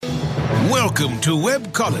Welcome to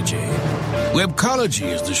Webcology.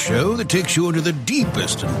 Webcology is the show that takes you into the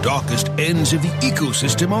deepest and darkest ends of the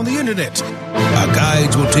ecosystem on the internet. Our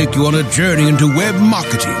guides will take you on a journey into web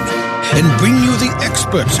marketing and bring you the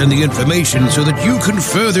experts and the information so that you can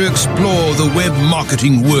further explore the web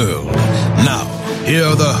marketing world. Now, here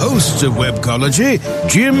are the hosts of Webcology,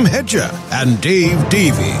 Jim Hedger and Dave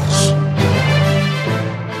Davies.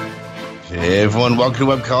 Hey everyone, welcome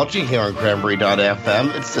to Webcology here on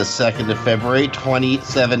Cranberry.fm. It's the 2nd of February,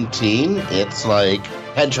 2017. It's like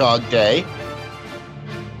Hedgehog Day.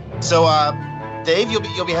 So, Dave,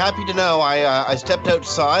 you'll be happy to know I stepped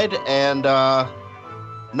outside and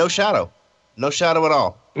no shadow. No shadow at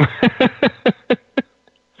all.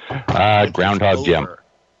 Groundhog Jim.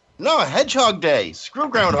 No, Hedgehog Day. Screw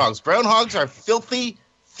groundhogs. Groundhogs are filthy,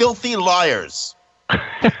 filthy liars.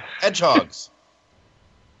 Hedgehogs.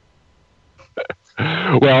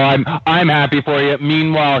 Well, I'm happy for you.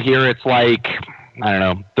 Meanwhile, here it's like, I don't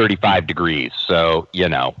know, 35 degrees. So, you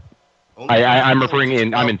know,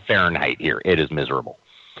 I'm in Fahrenheit here. It is miserable.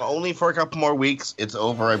 Only for a couple more weeks. It's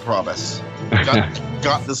over, I promise.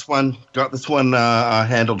 Got this one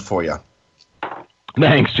handled for you.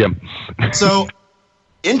 Thanks, Jim. So,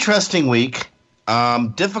 interesting week.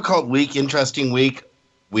 Difficult week, interesting week.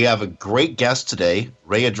 We have a great guest today.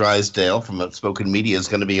 Rhea Drysdale from Outspoken Media is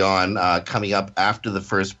going to be on coming up after the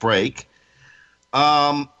first break.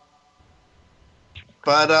 Dude,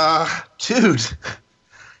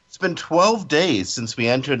 it's been 12 days since we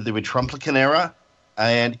entered the Trumplican era,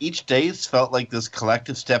 and each day has felt like this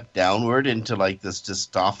collective step downward into like this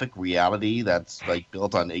dystopic reality that's like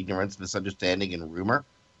built on ignorance, misunderstanding, and rumor.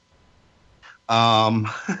 I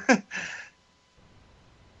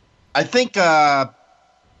think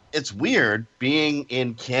it's weird being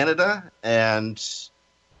in Canada and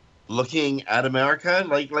looking at America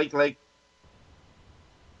like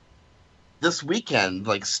this weekend,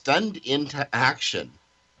 like stunned into action.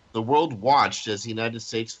 The world watched as the United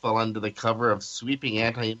States fell under the cover of sweeping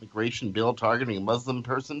anti-immigration bill targeting Muslim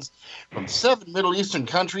persons from 7 Middle Eastern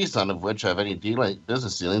countries, none of which have any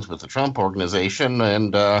business dealings with the Trump organization,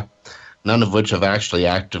 and none of which have actually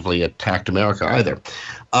actively attacked America either.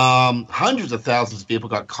 Hundreds of thousands of people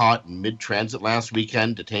got caught in mid-transit last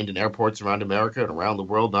weekend, detained in airports around America and around the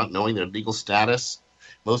world, not knowing their legal status.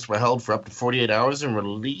 Most were held for up to 48 hours and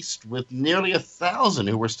released, with nearly 1,000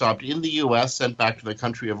 who were stopped in the U.S. sent back to their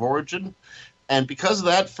country of origin. And because of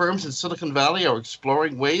that, firms in Silicon Valley are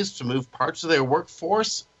exploring ways to move parts of their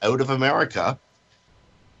workforce out of America,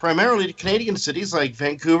 primarily to Canadian cities like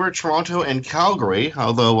Vancouver, Toronto, and Calgary,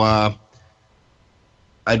 although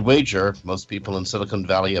I'd wager most people in Silicon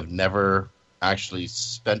Valley have never actually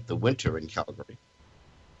spent the winter in Calgary.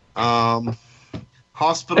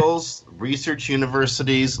 Hospitals, research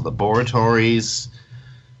universities, laboratories,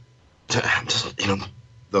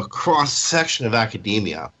 the cross-section of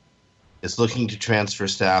academia is looking to transfer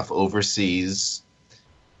staff overseas.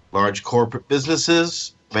 Large corporate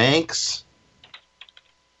businesses, banks,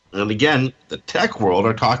 and again, the tech world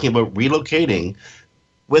are talking about relocating,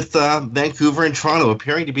 with Vancouver and Toronto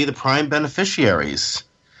appearing to be the prime beneficiaries.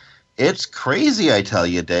 It's crazy, I tell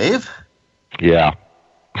you, Dave. Yeah.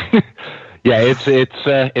 Yeah, it's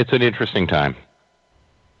an interesting time.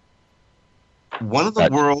 One of the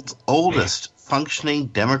world's oldest functioning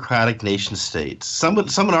democratic nation states, some would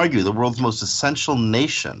argue the world's most essential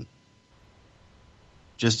nation,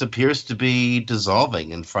 just appears to be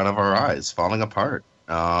dissolving in front of our eyes, falling apart.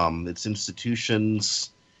 Its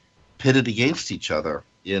institutions pitted against each other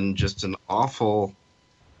in just an awful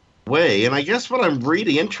way. And I guess what I'm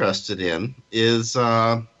really interested in is,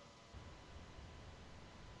 are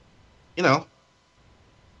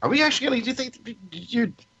we actually going to, do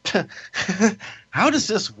you think, how does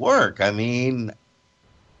this work? I mean,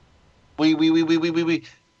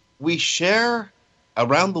 we share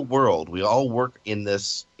around the world. We all work in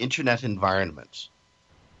this internet environment,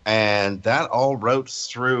 and that all routes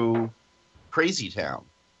through Crazy Town.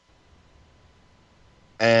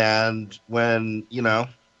 And when,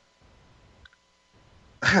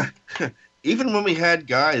 even when we had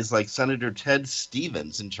guys like Senator Ted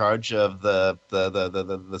Stevens in charge of the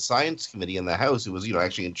science committee in the House, who was,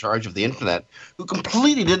 actually in charge of the internet, who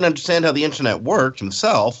completely didn't understand how the internet worked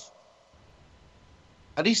himself,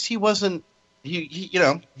 at least he wasn't, he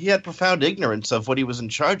had profound ignorance of what he was in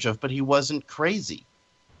charge of, but he wasn't crazy.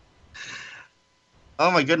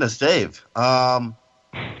 Oh my goodness, Dave.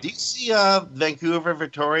 Do you see Vancouver,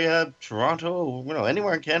 Victoria, Toronto,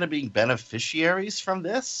 anywhere in Canada being beneficiaries from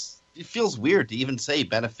this? It feels weird to even say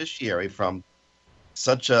beneficiary from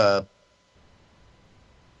such a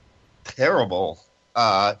terrible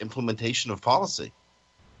implementation of policy.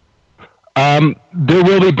 There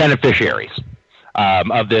will be beneficiaries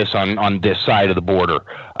of this on this side of the border.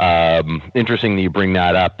 Interesting that you bring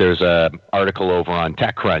that up. There's an article over on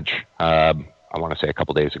TechCrunch. I want to say a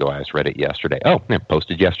couple days ago. I just read it yesterday. Oh, yeah,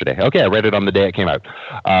 posted yesterday. Okay, I read it on the day it came out.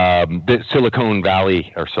 The Silicon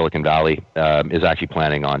Valley is actually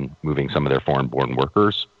planning on moving some of their foreign-born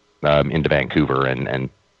workers into Vancouver and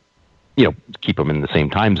keep them in the same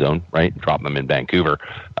time zone, right? Drop them in Vancouver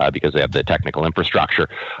because they have the technical infrastructure.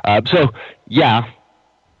 So, yeah,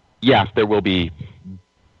 there will be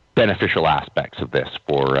beneficial aspects of this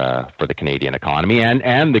for the Canadian economy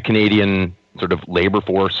and the Canadian sort of labor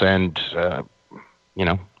force and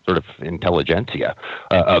sort of intelligentsia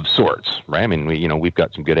of sorts, right? I mean, we've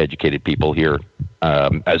got some good educated people here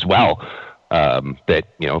as well. That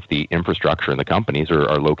if the infrastructure and the companies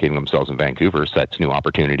are locating themselves in Vancouver, sets new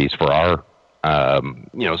opportunities for our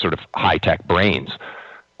sort of high tech brains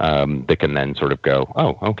that can then sort of go,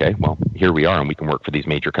 oh, okay, well, here we are, and we can work for these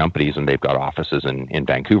major companies, and they've got offices in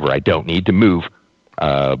Vancouver. I don't need to move,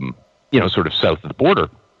 sort of south of the border,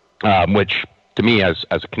 which to me as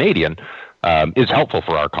a Canadian is helpful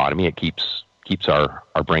for our economy. It keeps our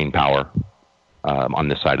brain power on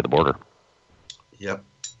this side of the border. Yep.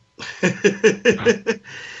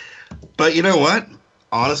 But you know what?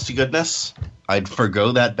 Honest to goodness, I'd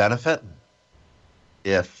forgo that benefit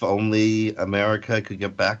if only America could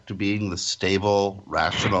get back to being the stable,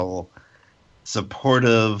 rational,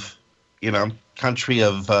 supportive, country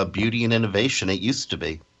of beauty and innovation it used to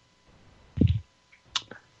be.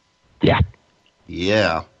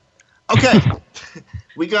 Yeah. Okay.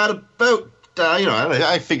 We got about,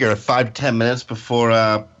 I figure 5 to 10 minutes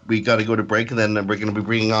before we got to go to break, and then we're going to be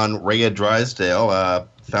bringing on Rhea Drysdale,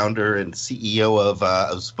 founder and CEO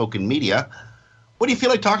of Spoken Media. What do you feel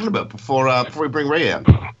like talking about before we bring Rhea in?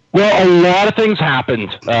 Well, a lot of things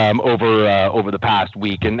happened over the past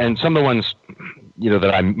week, and some of the ones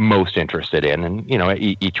that I'm most interested in, and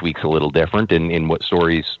each week's a little different in what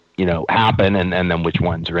stories happen, and then which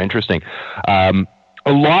ones are interesting.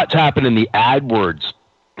 A lot's happened in the AdWords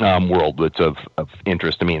world that's of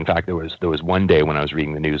interest to me. In fact, there was one day when I was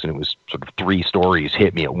reading the news, and it was sort of 3 stories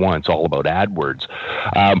hit me at once, all about AdWords.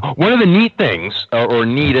 One of the neat things, or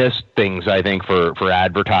neatest things, I think, for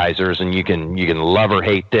advertisers, and you can love or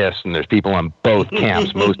hate this, and there's people on both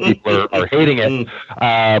camps. Most people are hating it.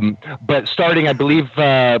 But starting, I believe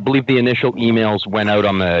the initial emails went out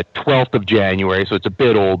on the 12th of January, so it's a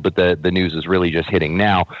bit old, but the news is really just hitting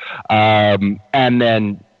now. And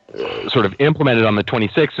then sort of implemented on the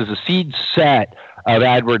 26th is a seed set of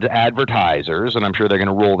AdWords advertisers, and I'm sure they're going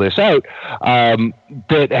to roll this out,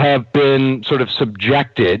 that have been sort of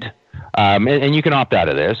subjected, and you can opt out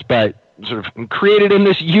of this, but sort of created in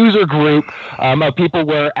this user group of people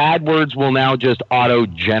where AdWords will now just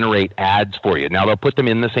auto-generate ads for you. Now, they'll put them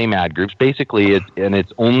in the same ad groups. Basically,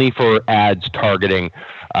 it's only for ads targeting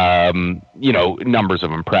numbers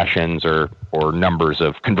of impressions or numbers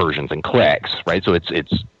of conversions and clicks, right? So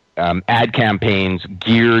it's ad campaigns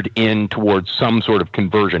geared in towards some sort of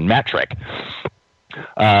conversion metric.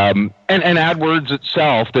 And AdWords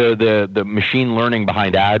itself, the machine learning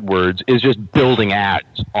behind AdWords is just building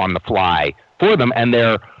ads on the fly for them. And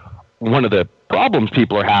one of the problems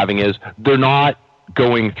people are having is they're not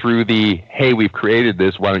going through hey, we've created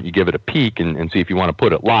this, why don't you give it a peek and see if you want to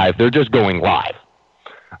put it live. They're just going live.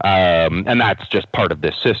 And that's just part of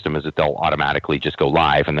this system, is that they'll automatically just go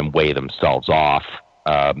live and then weigh themselves off,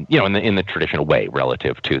 in the traditional way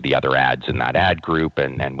relative to the other ads in that ad group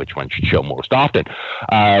and which one should show most often.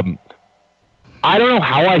 I don't know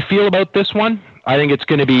how I feel about this one. I think it's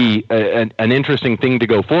going to be an interesting thing to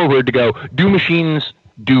go forward, to go, do machines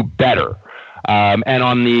do better? And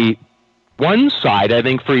on the one side, I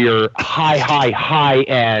think for your high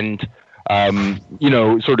end,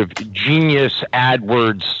 sort of genius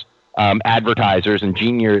AdWords advertisers and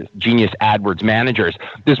genius AdWords managers,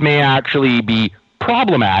 this may actually be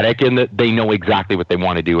problematic in that they know exactly what they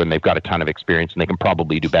want to do and they've got a ton of experience and they can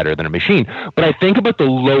probably do better than a machine. But I think about the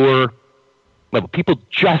lower level, people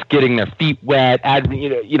just getting their feet wet,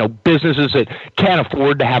 businesses that can't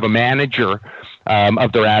afford to have a manager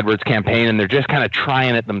of their AdWords campaign, and they're just kind of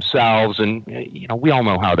trying it themselves. And, we all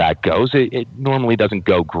know how that goes. It normally doesn't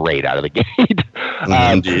go great out of the gate.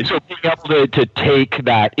 So being able to take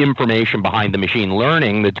that information behind the machine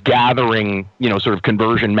learning that's gathering, sort of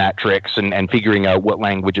conversion metrics and figuring out what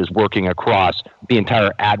language is working across the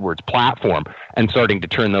entire AdWords platform and starting to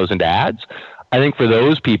turn those into ads, I think for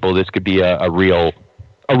those people, this could be a real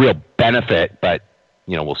benefit, but,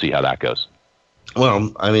 we'll see how that goes.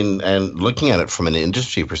 Well, I mean, and looking at it from an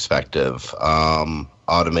industry perspective,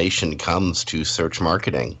 automation comes to search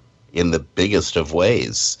marketing in the biggest of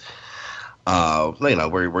ways.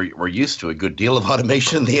 We're used to a good deal of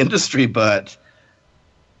automation in the industry, but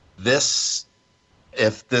these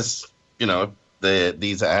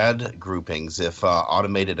ad groupings, if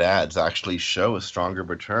automated ads actually show a stronger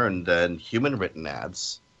return than human written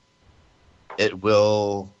ads, it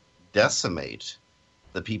will decimate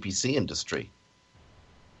the PPC industry.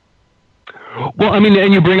 Well, I mean,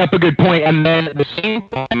 and you bring up a good point, and then at the same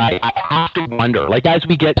time, I have to wonder, like as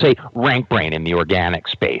we get, say, RankBrain in the organic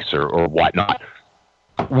space or whatnot,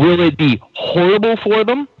 will it be horrible for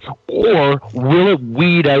them, or will it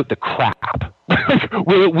weed out the crap?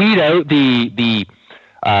 Will it weed out the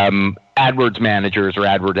AdWords managers or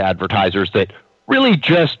AdWords advertisers that really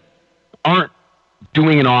just aren't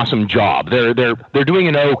doing an awesome job? They're doing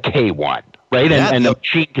an okay one, right? And the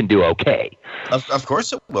machine can do okay. Of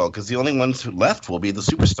course it will, because the only ones who left will be the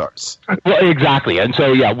superstars. Well, exactly. And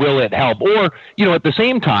so, yeah, will it help? Or, at the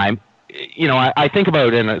same time, I think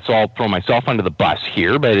about, and it's all throw myself under the bus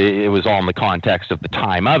here, but it was all in the context of the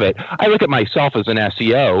time of it. I look at myself as an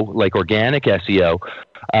SEO, like organic SEO,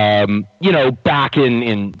 back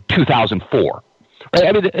in 2004. Right?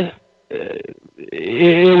 I mean,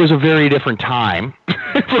 it was a very different time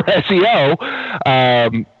for SEO,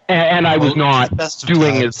 and I was not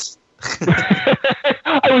doing as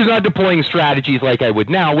I was not deploying strategies like I would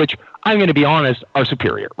now, which I'm going to be honest are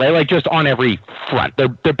superior, right? Like just on every front, they're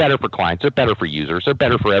better for clients, they're better for users, they're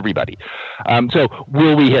better for everybody. So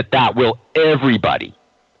will we hit that? Will everybody?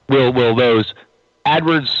 Will those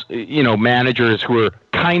AdWords managers who are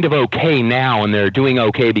kind of okay now and they're doing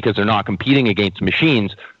okay because they're not competing against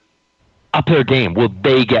machines up their game? Will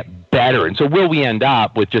they get better? And so will we end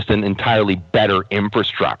up with just an entirely better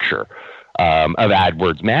infrastructure of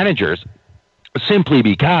AdWords managers simply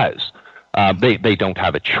because they don't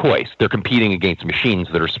have a choice? They're competing against machines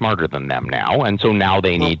that are smarter than them now, and so now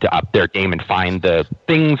they need to up their game and find the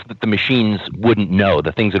things that the machines wouldn't know,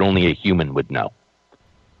 the things that only a human would know.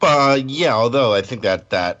 Yeah, although I think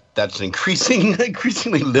that's an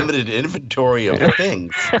increasingly limited inventory of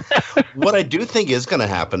things. What I do think is going to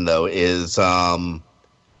happen, though, is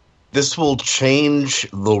this will change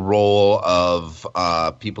the role of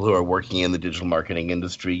people who are working in the digital marketing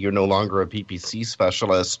industry. You're no longer a PPC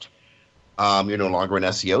specialist. You're no longer an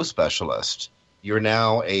SEO specialist. You're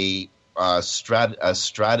now a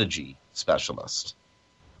strategy specialist.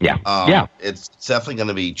 Yeah. It's definitely going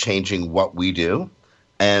to be changing what we do.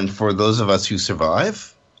 And for those of us who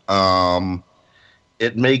survive,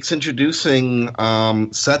 it makes introducing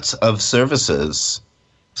sets of services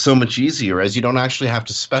so much easier, as you don't actually have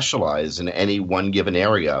to specialize in any one given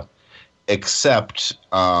area, except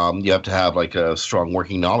you have to have like a strong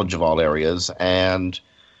working knowledge of all areas. And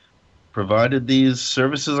provided these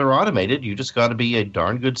services are automated, you just got to be a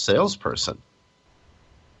darn good salesperson.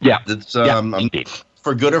 Yeah. It's indeed.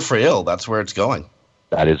 For good or for ill, that's where it's going.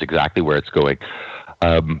 That is exactly where it's going.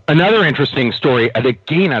 Another interesting story,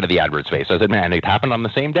 again out of the AdWords space. I said, man, it happened on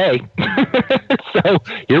the same day. So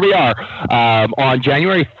here we are. On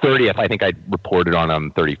January 30th, I think I reported on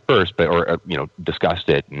 31st, or discussed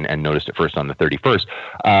it and noticed it first on the 31st.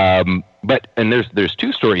 And there's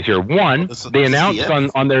two stories here. One, they announced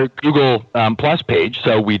on their Google Plus page,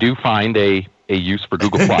 so we do find a use for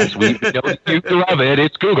Google Plus. We know the future of it.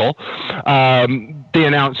 It's Google. They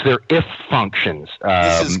announced their if functions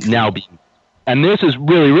now being. And this is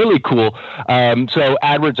really, really cool. So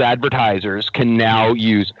AdWords advertisers can now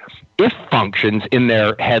use if functions in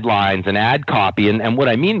their headlines and ad copy. And what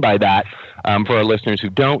I mean by that, for our listeners who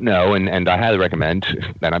don't know, and I highly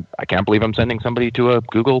recommend, and I can't believe I'm sending somebody to a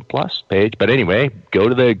Google Plus page, but anyway, go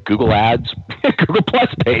to the Google Ads Google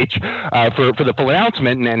Plus page for the full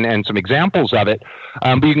announcement and some examples of it.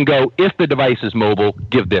 But you can go, if the device is mobile,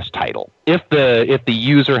 give this title. If the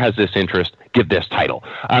user has this interest, give this title.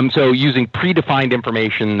 So using predefined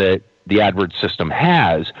information that the AdWords system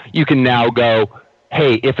has, you can now go,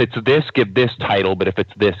 hey, if it's this, give this title, but if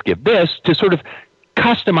it's this, give this, to sort of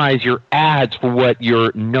customize your ads for what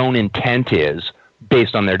your known intent is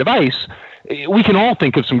based on their device. We can all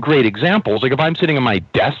think of some great examples. Like if I'm sitting on my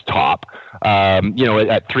desktop, at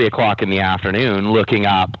 3:00 in the afternoon, looking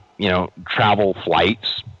up, travel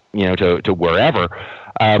flights, to wherever,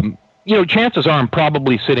 chances are I'm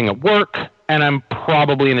probably sitting at work and I'm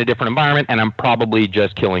probably in a different environment and I'm probably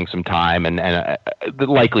just killing some time and the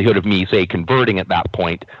likelihood of me, say, converting at that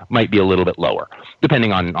point might be a little bit lower,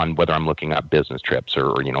 depending on whether I'm looking up business trips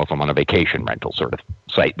or if I'm on a vacation rental sort of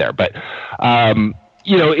site there. But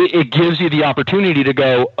it gives you the opportunity to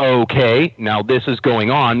go, okay, now this is going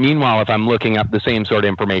on. Meanwhile, if I'm looking up the same sort of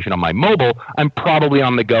information on my mobile, I'm probably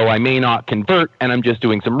on the go. I may not convert, and I'm just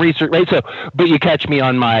doing some research, right? So, but you catch me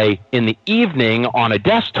in the evening on a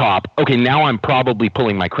desktop. Okay, now I'm probably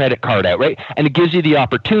pulling my credit card out, right? And it gives you the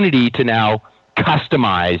opportunity to now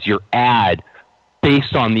customize your ad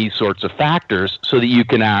based on these sorts of factors so that you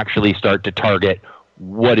can actually start to target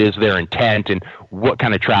what is their intent and what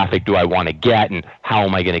kind of traffic do I want to get and how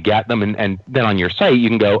am I going to get them? And then on your site, you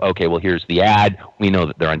can go, okay, well, here's the ad. We know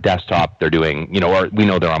that they're on desktop. They're doing, or we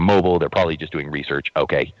know they're on mobile. They're probably just doing research.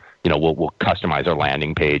 Okay, we'll customize our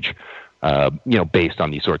landing page, based on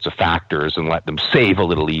these sorts of factors and let them save a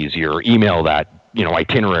little easier, or email that,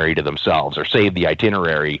 itinerary to themselves, or save the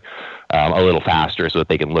itinerary a little faster so that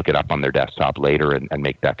they can look it up on their desktop later and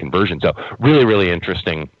make that conversion. So really, really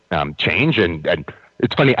interesting change. And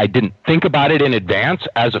it's funny, I didn't think about it in advance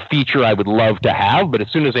as a feature I would love to have, but as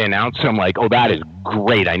soon as they announced it, I'm like, oh, that is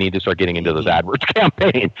great. I need to start getting into those AdWords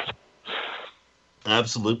campaigns.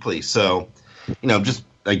 Absolutely. So, just,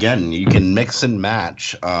 again, you can mix and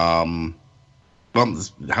match.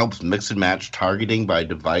 This helps mix and match targeting by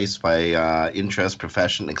device, by interest,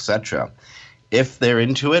 profession, etc. If they're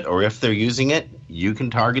into it or if they're using it, you can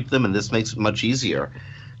target them, and this makes it much easier.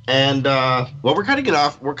 And, we're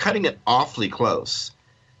cutting it awfully close.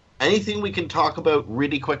 Anything we can talk about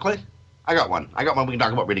really quickly? I got one we can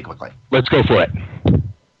talk about really quickly. Let's go for it.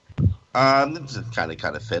 This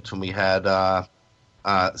kind of fits when we had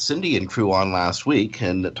Cindy and crew on last week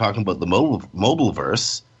and talking about the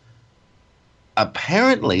mobile-verse.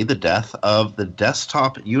 Apparently, the death of the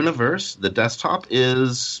desktop universe, the desktop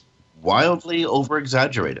is wildly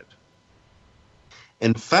over-exaggerated.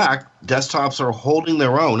 In fact, desktops are holding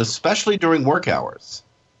their own, especially during work hours.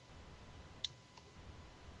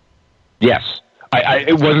 Yes.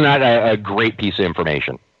 It wasn't that a great piece of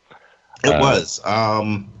information. It was.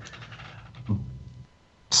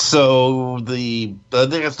 So I think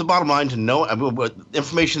that's the bottom line to know.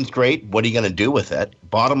 Information's great. What are you going to do with it?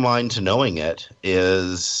 Bottom line to knowing it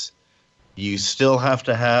is you still have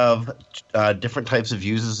to have different types of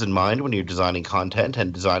users in mind when you're designing content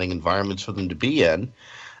and designing environments for them to be in.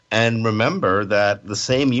 And remember that the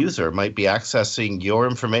same user might be accessing your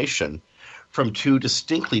information from two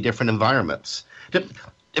distinctly different environments.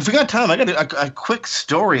 If we got time, I got a quick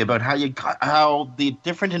story about how the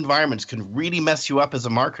different environments can really mess you up as a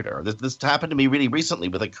marketer. This happened to me really recently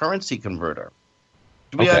with a currency converter.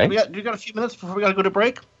 Do we got a few minutes before we got to go to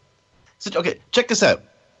break? Okay, check this out.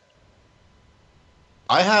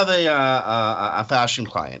 I have a fashion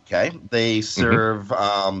client, okay? They serve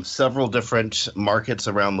several different markets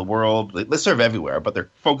around the world. They serve everywhere, but they're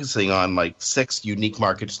focusing on like 6 unique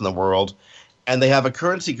markets in the world. And they have a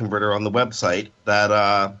currency converter on the website that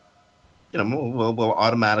will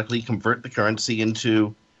automatically convert the currency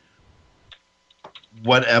into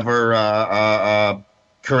whatever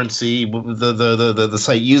currency the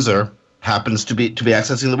site user happens to be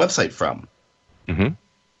accessing the website from. Mm-hmm.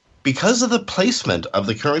 Because of the placement of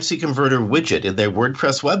the currency converter widget in their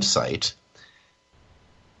WordPress website,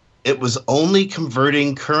 it was only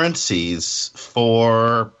converting currencies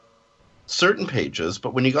for certain pages,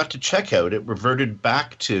 but when you got to checkout, it reverted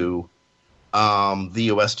back to the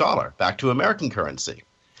US dollar, back to American currency.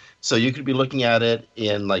 So you could be looking at it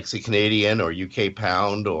in, like, say, Canadian or UK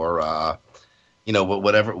pound or,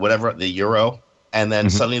 whatever, the euro, and then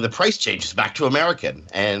suddenly the price changes back to American,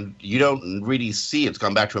 and you don't really see it's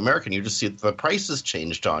gone back to American. You just see the price has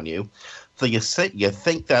changed on you. So you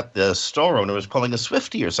think that the store owner was pulling a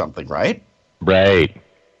Swiftie or something, right? Right.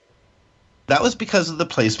 That was because of the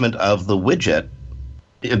placement of the widget,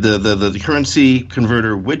 the currency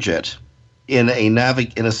converter widget, in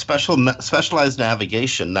a specialized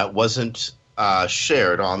navigation that wasn't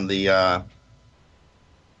shared on the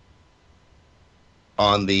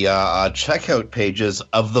checkout pages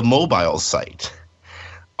of the mobile site.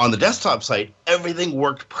 On the desktop site, everything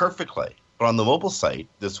worked perfectly, but on the mobile site,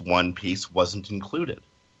 this one piece wasn't included.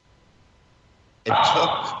 It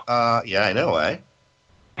took, I know, eh?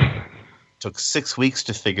 Took 6 weeks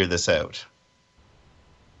to figure this out.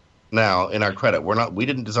 Now, in our credit, we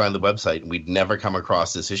didn't design the website, and we'd never come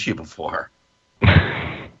across this issue before.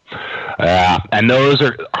 And those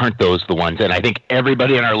aren't those the ones. And I think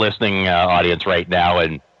everybody in our listening audience right now,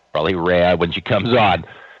 and probably Rhea when she comes on,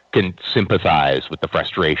 can sympathize with the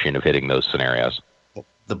frustration of hitting those scenarios.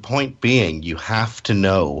 The point being, you have to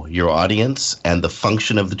know your audience and the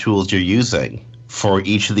function of the tools you're using for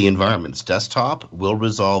each of the environments. Desktop will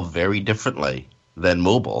resolve very differently than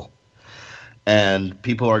mobile, and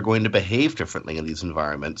people are going to behave differently in these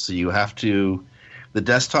environments. So you have to the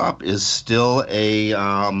desktop is still a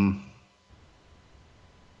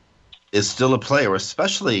player,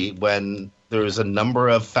 especially when there's a number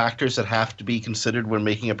of factors that have to be considered when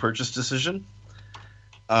making a purchase decision.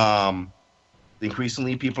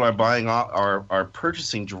 Increasingly, people are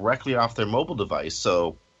purchasing directly off their mobile device,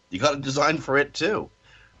 so you got to design for it too.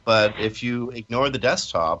 But if you ignore the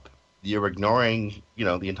desktop, you're ignoring,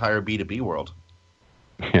 the entire B2B world.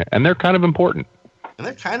 Yeah, and they're kind of important.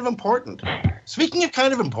 Speaking of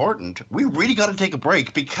kind of important, we really got to take a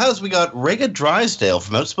break because we got Rhea Drysdale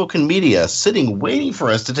from Outspoken Media sitting waiting for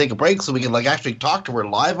us to take a break so we can actually talk to her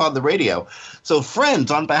live on the radio. So friends,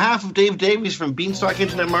 on behalf of Dave Davies from Beanstalk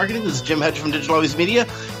Internet Marketing, this is Jim Hedger from Digital Always Media.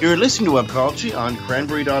 You're listening to Webcology on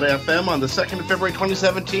Cranberry.fm on the 2nd of February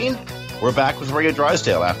 2017. We're back with Rhea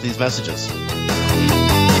Drysdale after these messages.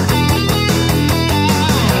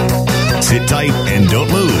 Sit tight and don't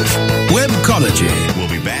move. Webcology. We'll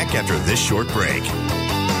be back after this short break.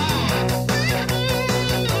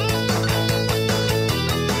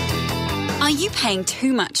 Are you paying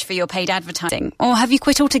too much for your paid advertising? Or have you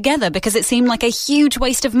quit altogether because it seemed like a huge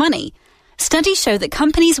waste of money? Studies show that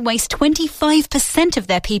companies waste 25% of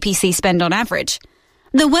their PPC spend on average.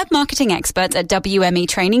 The web marketing experts at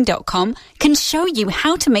WMEtraining.com can show you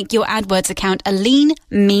how to make your AdWords account a lean,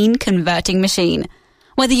 mean converting machine.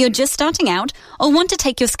 Whether you're just starting out or want to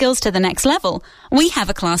take your skills to the next level, we have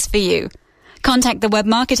a class for you. Contact the web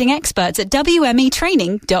marketing experts at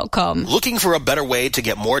WMEtraining.com. Looking for a better way to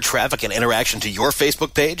get more traffic and interaction to your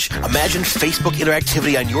Facebook page? Imagine Facebook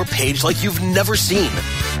interactivity on your page like you've never seen.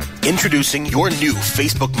 Introducing your new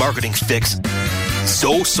Facebook marketing fix,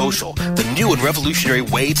 ZoSocial, the new and revolutionary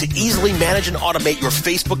way to easily manage and automate your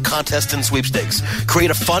Facebook contests and sweepstakes.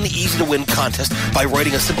 Create a fun, easy-to-win contest by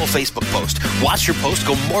writing a simple Facebook post. Watch your post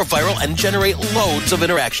go more viral and generate loads of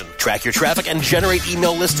interaction. Track your traffic and generate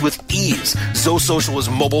email lists with ease. ZoSocial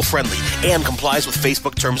is mobile-friendly and complies with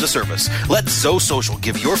Facebook Terms of Service. Let ZoSocial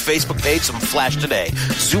give your Facebook page some flash today.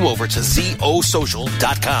 Zoom over to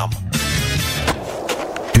ZoSocial.com.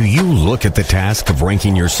 Do you look at the task of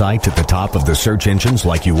ranking your site at the top of the search engines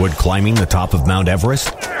like you would climbing the top of Mount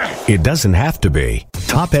Everest? It doesn't have to be.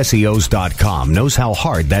 TopSEOs.com knows how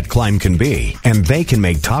hard that climb can be, and they can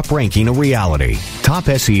make top ranking a reality. Top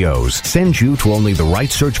SEOs sends you to only the right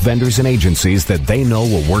search vendors and agencies that they know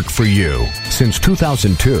will work for you. Since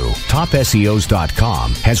 2002,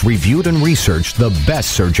 TopSEOs.com has reviewed and researched the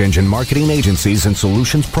best search engine marketing agencies and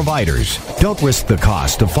solutions providers. Don't risk the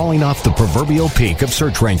cost of falling off the proverbial peak of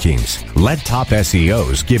search rankings. Let Top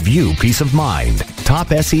SEOs give you peace of mind.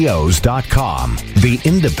 TopSEOs.com, the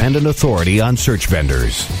independent authority on search vendors.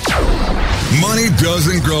 Money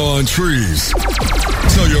doesn't grow on trees.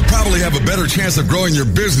 So you'll probably have a better chance of growing your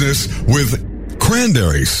business with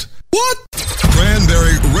cranberries. What?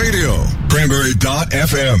 Cranberry Radio.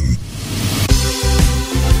 Cranberry.fm.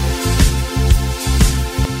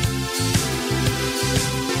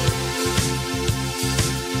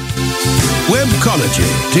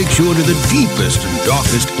 Webcology takes you into the deepest and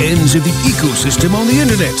darkest ends of the ecosystem on the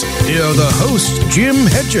internet. Here are the hosts, Jim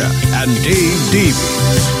Hedger and Dave Davies.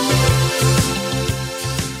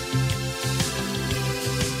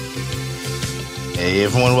 Hey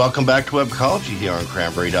everyone, welcome back to Webcology here on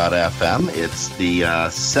Cranberry.fm. It's the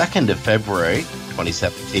 2nd of February,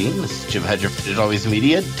 2017. This is Jim Hedger from Digital Always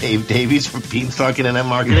Media, Dave Davies from Beanstalk Internet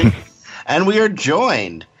Marketing, and we are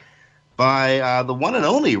joined by the one and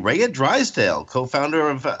only Rhea Drysdale, co-founder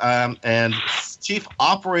of and chief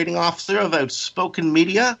operating officer of Outspoken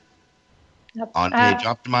Media, on-page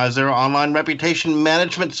optimizer, online reputation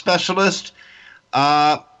management specialist,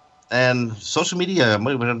 and social media. I'm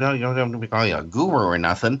not going to call you a guru or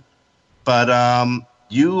nothing, but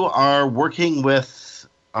you are working with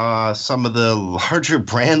some of the larger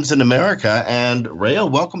brands in America. And Rhea,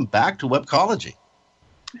 welcome back to Webcology.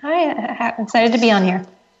 Hi, excited to be on here.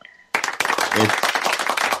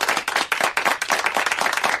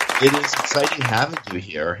 It is exciting having you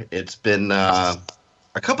here. It's been a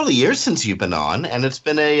couple of years since you've been on, and it's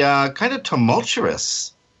been a kind of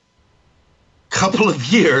tumultuous couple of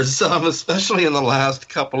years, especially in the last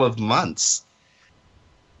couple of months.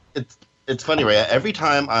 It's funny, Rhea. Every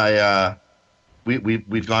time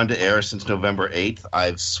we've gone to air since November 8th,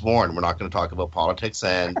 I've sworn we're not going to talk about politics,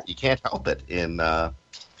 and you can't help it in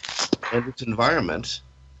this environment.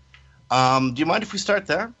 Do you mind if we start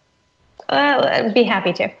there? I'd be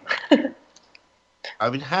happy to. I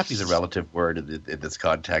mean, happy is a relative word in this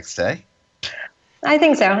context, eh? I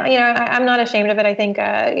think so. I'm not ashamed of it. I think,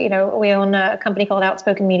 we own a company called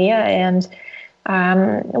Outspoken Media, and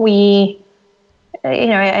we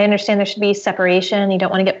I understand there should be separation. You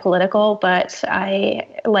don't want to get political, but I,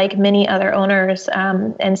 like many other owners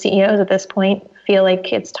and CEOs at this point, feel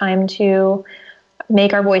like it's time to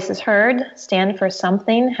make our voices heard, stand for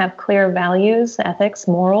something, have clear values, ethics,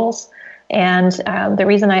 morals. And the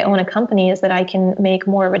reason I own a company is that I can make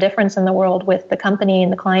more of a difference in the world with the company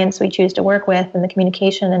and the clients we choose to work with and the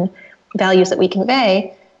communication and values that we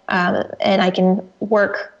convey. And I can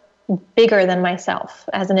work bigger than myself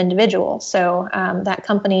as an individual. So that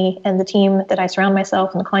company and the team that I surround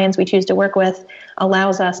myself and the clients we choose to work with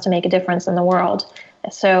allows us to make a difference in the world.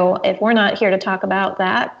 So if we're not here to talk about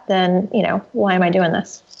that, then, why am I doing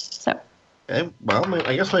this? So. Okay. Well,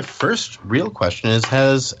 I guess my first real question is,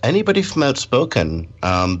 has anybody from Outspoken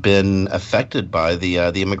been affected by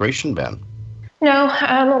the immigration ban?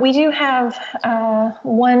 No, we do have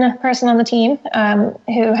one person on the team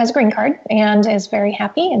who has a green card and is very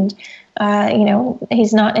happy. And,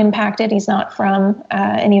 he's not impacted. He's not from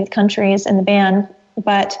any of the countries in the ban.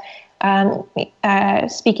 But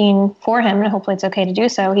speaking for him, and hopefully it's okay to do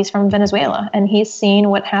so, he's from Venezuela and he's seen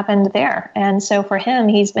what happened there. And so for him,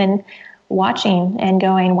 he's been watching and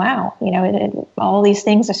going, wow, all these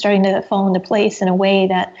things are starting to fall into place in a way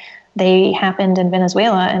that they happened in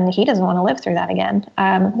Venezuela, and he doesn't want to live through that again.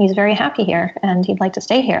 He's very happy here, and he'd like to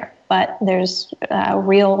stay here, but there's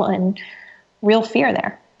real fear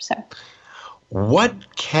there. So, what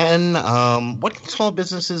can small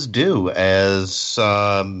businesses do as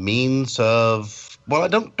means of? Well, I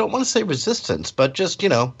don't want to say resistance, but just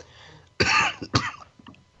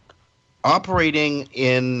operating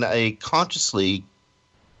in a consciously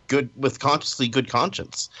good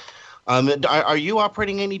conscience. Are you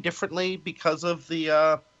operating any differently because of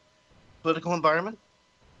the political environment?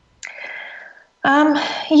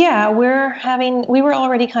 Yeah, we were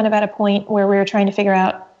already kind of at a point where we were trying to figure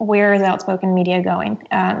out where is Outspoken Media going.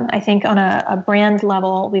 I think on a brand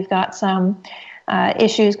level, we've got some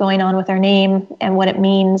issues going on with our name and what it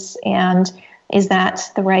means, and is that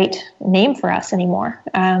the right name for us anymore?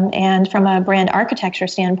 And from a brand architecture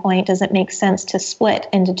standpoint, does it make sense to split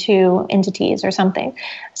into two entities or something?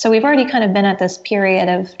 So we've already kind of been at this period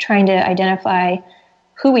of trying to identify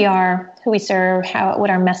who we are, who we serve, what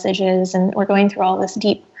our message is, and we're going through all this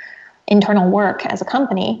deep internal work as a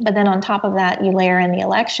company. But then on top of that, you layer in the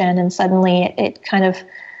election, and suddenly it kind of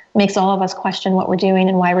makes all of us question what we're doing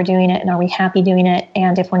and why we're doing it, and are we happy doing it?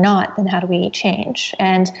 And if we're not, then how do we change?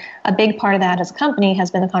 And a big part of that as a company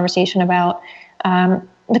has been the conversation about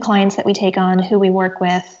the clients that we take on, who we work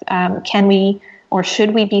with. Can we or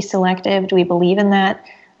should we be selective? Do we believe in that?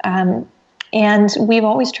 And we've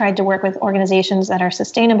always tried to work with organizations that are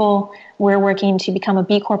sustainable. We're working to become a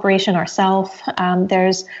B Corporation ourselves.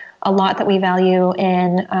 There's a lot that we value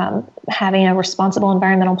in having a responsible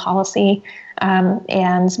environmental policy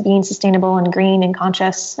and being sustainable and green and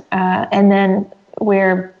conscious. And then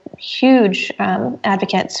we're huge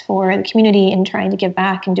advocates for the community and trying to give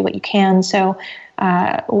back and do what you can. So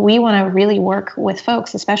we want to really work with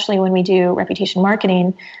folks, especially when we do reputation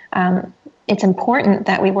marketing. It's important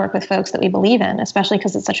that we work with folks that we believe in, especially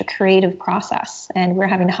because it's such a creative process and we're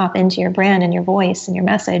having to hop into your brand and your voice and your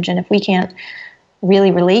message. And if we can't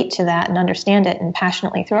really relate to that and understand it and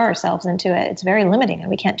passionately throw ourselves into it, it's very limiting and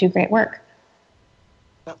we can't do great work.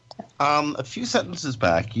 A few sentences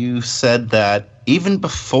back, you said that even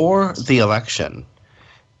before the election,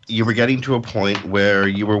 you were getting to a point where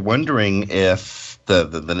you were wondering if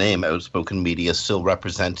the name Outspoken Media still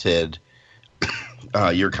represented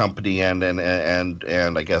your company and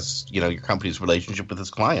I guess your company's relationship with its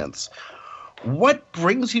clients. What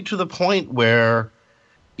brings you to the point where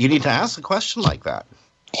you need to ask a question like that?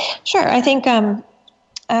 Sure, I think a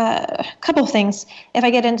couple of things. If I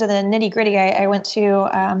get into the nitty gritty, I went to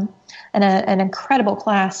an incredible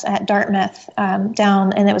class at Dartmouth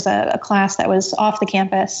down, and it was a class that was off the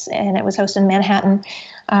campus, and it was hosted in Manhattan.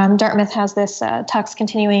 Dartmouth has this Tux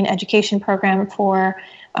continuing education program for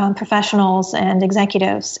professionals and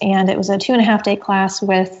executives, and it was a 2.5-day class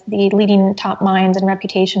with the leading top minds in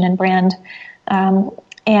reputation and brand,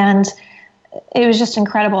 and it was just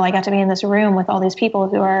incredible. I got to be in this room with all these people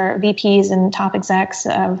who are VPs and top execs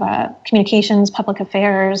of communications, public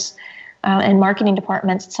affairs, and marketing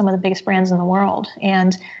departments at some of the biggest brands in the world.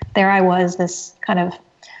 And there I was, this kind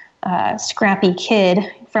of scrappy kid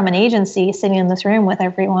from an agency sitting in this room with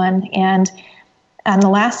everyone. And On the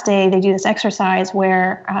last day, they do this exercise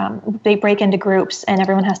where they break into groups and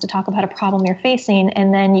everyone has to talk about a problem you're facing.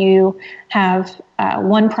 And then you have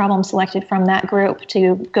one problem selected from that group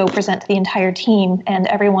to go present to the entire team. And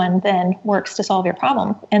everyone then works to solve your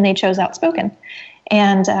problem. And they chose Outspoken.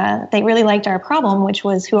 And they really liked our problem, which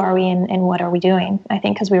was who are we and what are we doing? I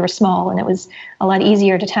think because we were small and it was a lot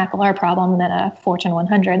easier to tackle our problem than a Fortune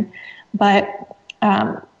 100. But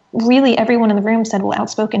really everyone in the room said, well,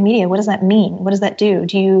 Outspoken Media, what does that mean? What does that do?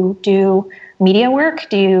 Do you do media work?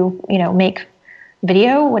 Do you make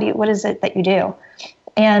video? What is it that you do?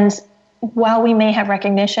 And while we may have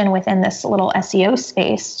recognition within this little SEO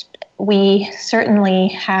space, we certainly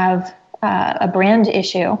have a brand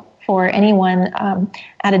issue for anyone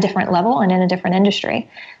at a different level and in a different industry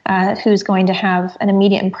who's going to have an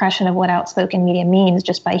immediate impression of what Outspoken Media means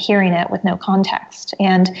just by hearing it with no context.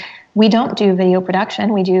 And we don't do video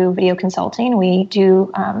production. We do video consulting. We do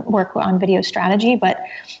work on video strategy, but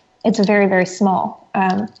it's very, very small.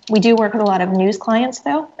 We do work with a lot of news clients,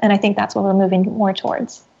 though, and I think that's what we're moving more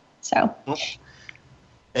towards. So,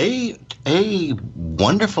 a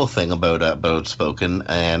wonderful thing about Outspoken,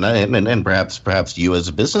 and perhaps you as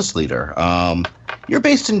a business leader, you're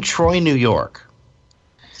based in Troy, New York.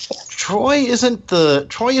 Troy isn't a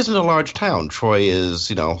large town. Troy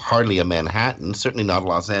is, hardly a Manhattan, certainly not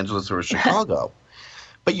Los Angeles or a Chicago.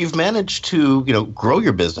 But you've managed to, grow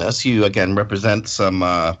your business. You again represent some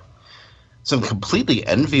completely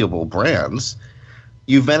enviable brands.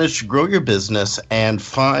 You've managed to grow your business and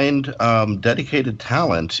find dedicated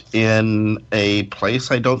talent in a place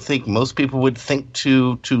I don't think most people would think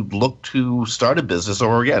to look to start a business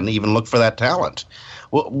or, again, even look for that talent.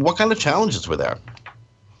 What kind of challenges were there?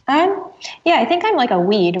 Yeah, I think I'm like a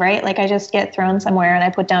weed, right? Like I just get thrown somewhere and I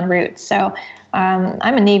put down roots. So I'm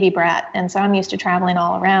a Navy brat, and so I'm used to traveling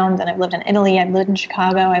all around. And I've lived in Italy, I've lived in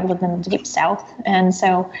Chicago, I've lived in the deep South. And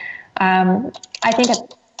so I think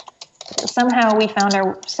somehow we found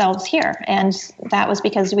ourselves here. And that was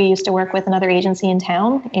because we used to work with another agency in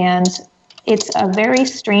town. And it's a very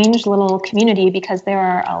strange little community because there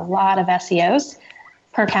are a lot of SEOs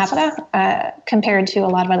per capita compared to a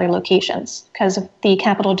lot of other locations, because the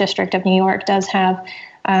Capital District of New York does have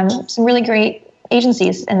some really great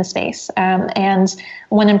agencies in the space. And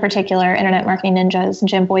one in particular, Internet Marketing Ninjas,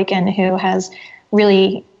 Jim Boykin, who has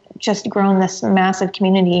really just grown this massive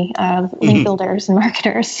community of link builders and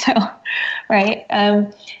marketers. So, right.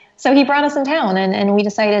 So he brought us in town and we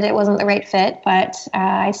decided it wasn't the right fit, but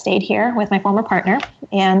I stayed here with my former partner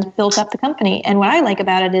and built up the company. And what I like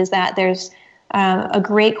about it is that there's a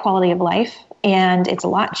great quality of life, and it's a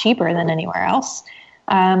lot cheaper than anywhere else.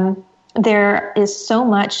 There is so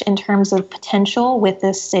much in terms of potential with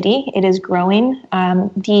this city. It is growing.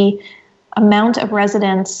 The amount of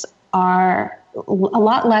residents are a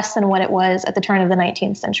lot less than what it was at the turn of the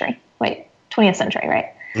 20th century, right?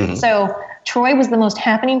 Mm-hmm. So Troy was the most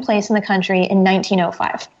happening place in the country in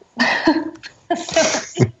 1905.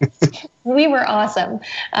 So we were awesome.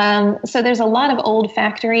 So there's a lot of old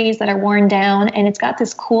factories that are worn down, and it's got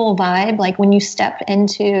this cool vibe. Like when you step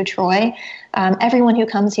into Troy, everyone who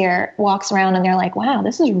comes here walks around and they're like, wow,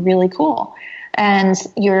 this is really cool. And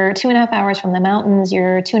you're 2.5 hours from the mountains,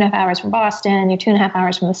 you're 2.5 hours from Boston, you're 2.5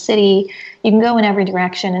 hours from the city. You can go in every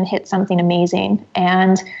direction and hit something amazing.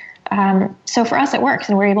 And so for us, it works.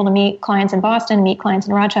 And we're able to meet clients in Boston, meet clients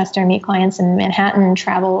in Rochester, meet clients in Manhattan,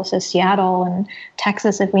 travel to Seattle and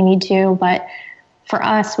Texas if we need to. But for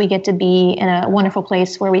us, we get to be in a wonderful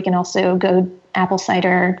place where we can also go apple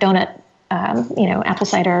cider donut,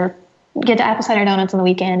 get to apple cider donuts on the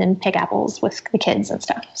weekend and pick apples with the kids and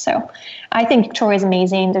stuff. So I think Troy is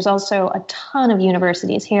amazing. There's also a ton of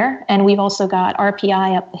universities here, and we've also got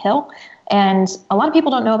RPI up the hill. And a lot of people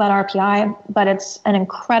don't know about RPI, but it's an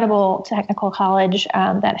incredible technical college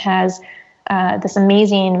that has this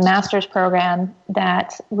amazing master's program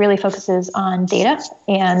that really focuses on data.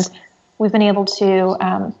 And we've been able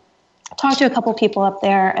to talk to a couple people up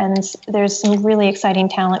there, and there's some really exciting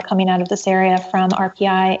talent coming out of this area from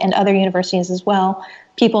RPI and other universities as well,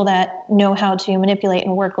 people that know how to manipulate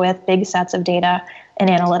and work with big sets of data and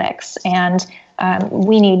analytics. And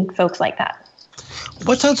we need folks like that.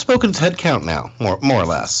 What's Outspoken's headcount now, more or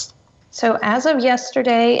less? So as of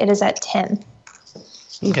yesterday, it is at 10.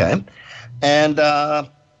 Okay. And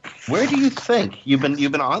where do you think you've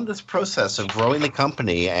been on this process of growing the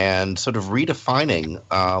company and sort of redefining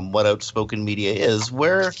what Outspoken Media is?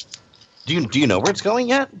 Where do you know where it's going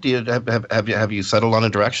yet? Do you have you settled on a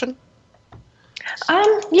direction?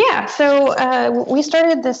 So we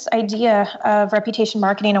started this idea of reputation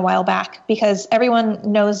marketing a while back because everyone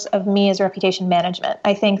knows of me as reputation management.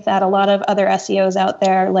 I think that a lot of other SEOs out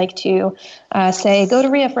there like to say, go to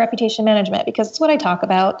RIA for reputation management because it's what I talk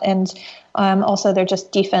about. And also they're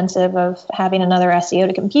just defensive of having another SEO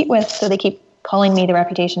to compete with. So they keep calling me the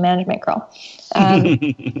reputation management girl.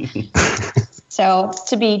 So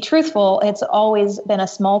to be truthful, it's always been a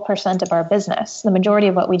small percent of our business. The majority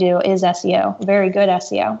of what we do is SEO, very good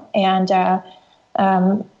SEO. And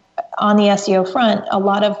on the SEO front, a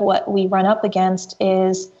lot of what we run up against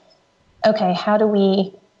is, okay, how do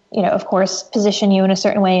we, of course, position you in a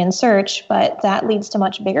certain way in search, but that leads to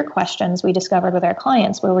much bigger questions we discovered with our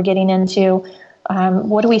clients where we're getting into,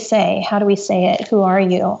 what do we say? How do we say it? Who are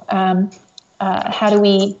you? How do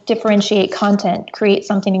we differentiate content, create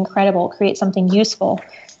something incredible, create something useful?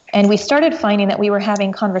 And we started finding that we were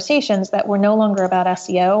having conversations that were no longer about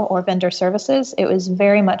SEO or vendor services. It was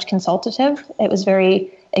very much consultative. It was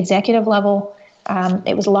very executive level.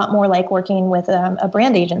 It was a lot more like working with a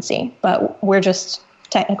brand agency, but we're just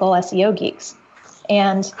technical SEO geeks.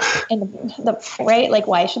 And right, like,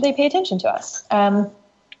 why should they pay attention to us?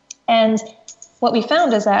 And what we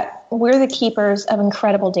found is that we're the keepers of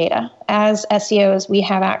incredible data. As SEOs, we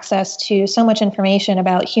have access to so much information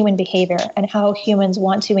about human behavior and how humans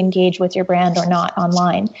want to engage with your brand or not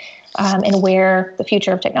online, and where the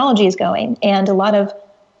future of technology is going. And a lot of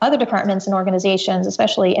other departments and organizations,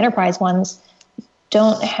 especially enterprise ones,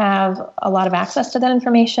 don't have a lot of access to that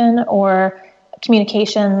information, or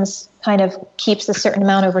communications kind of keeps a certain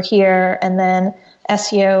amount over here, and then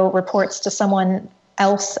SEO reports to someone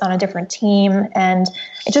else on a different team, and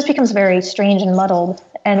it just becomes very strange and muddled.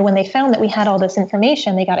 And when they found that we had all this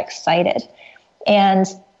information, they got excited. And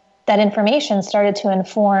that information started to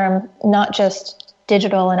inform not just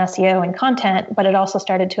digital and SEO and content, but it also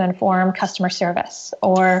started to inform customer service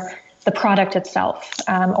or the product itself,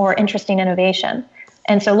 or interesting innovation.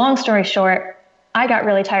 And so long story short, I got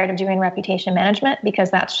really tired of doing reputation management because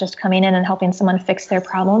that's just coming in and helping someone fix their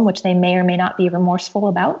problem, which they may or may not be remorseful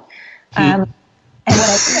about. And what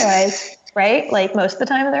I realized, right, like most of the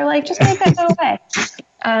time they're like, just make that go away.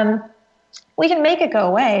 We can make it go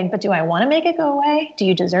away, but do I want to make it go away? Do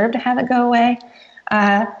you deserve to have it go away?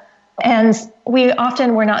 And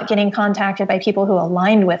we're not getting contacted by people who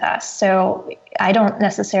aligned with us. So I don't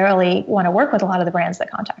necessarily want to work with a lot of the brands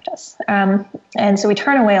that contact us. And so we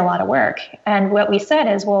turn away a lot of work. And what we said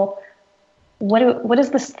is, well, what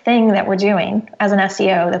is this thing that we're doing as an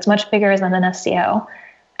SEO that's much bigger than an SEO?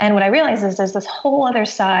 And what I realized is there's this whole other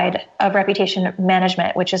side of reputation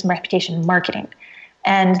management, which is reputation marketing.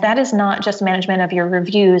 And that is not just management of your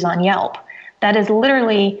reviews on Yelp. That is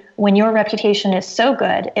literally when your reputation is so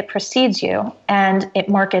good, it precedes you and it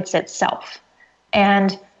markets itself.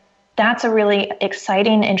 And that's a really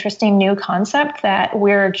exciting, interesting new concept that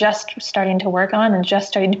we're just starting to work on and just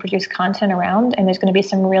starting to produce content around. And there's going to be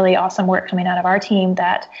some really awesome work coming out of our team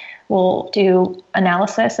that will do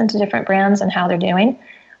analysis into different brands and how they're doing.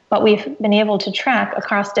 But we've been able to track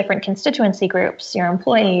across different constituency groups, your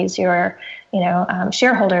employees, your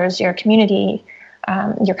shareholders, your community,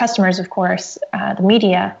 your customers, of course, the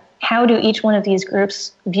media. How do each one of these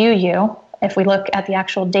groups view you? If we look at the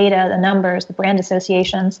actual data, the numbers, the brand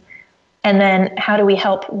associations, and then how do we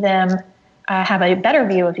help them have a better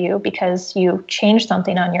view of you because you changed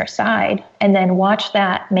something on your side, and then watch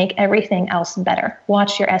that make everything else better.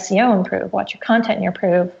 Watch your SEO improve, watch your content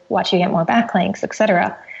improve, watch you get more backlinks,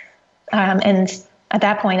 etc. And at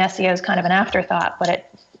that point, SEO is kind of an afterthought, but it,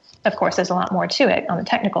 of course, there's a lot more to it on the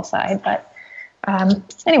technical side. But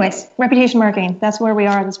anyways, reputation marketing, that's where we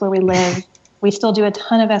are. That's where we live. We still do a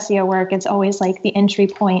ton of SEO work. It's always like the entry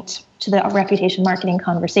point to the reputation marketing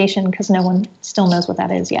conversation because no one still knows what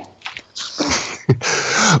that is yet.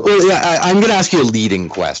 Well, yeah, I'm going to ask you a leading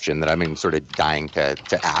question that I've been sort of dying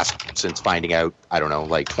to ask since finding out, I don't know,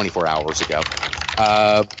 like 24 hours ago.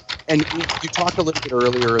 And you talked a little bit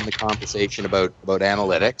earlier in the conversation about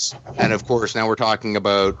analytics. And of course, now we're talking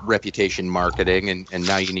about reputation marketing, and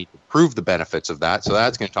now you need to prove the benefits of that. So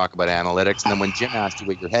that's going to talk about analytics. And then when Jim asked you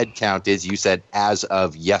what your head count is, you said as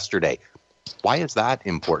of yesterday. Why is that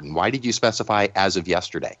important? Why did you specify as of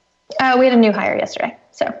yesterday? We had a new hire yesterday.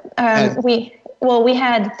 So we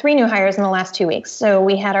had 3 new hires in the last 2 weeks. So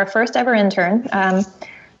we had our first ever intern.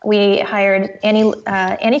 We hired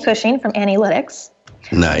Annie Cushing from Analytics.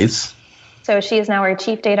 Nice. So she is now our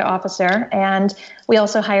Chief Data Officer, and we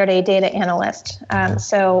also hired a data analyst.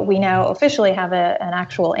 So we now officially have an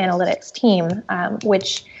actual analytics team,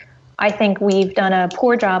 which I think we've done a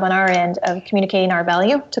poor job on our end of communicating our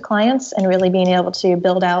value to clients and really being able to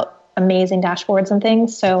build out amazing dashboards and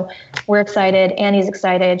things. So we're excited. Annie's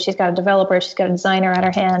excited. She's got a developer. She's got a designer at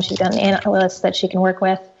her hand. She's got an analyst that she can work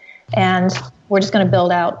with. And we're just going to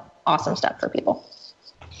build out awesome stuff for people.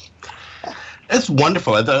 It's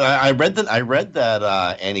wonderful. I read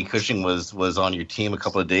that Annie Cushing was on your team a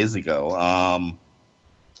couple of days ago.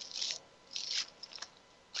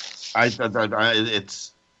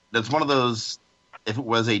 That's one of those. If it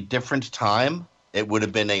was a different time, it would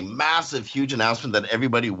have been a massive, huge announcement that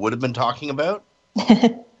everybody would have been talking about.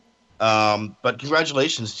 But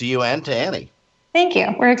congratulations to you and to Annie. Thank you.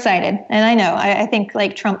 We're excited, and I know. I think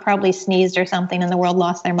like Trump probably sneezed or something, and the world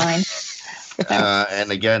lost their mind.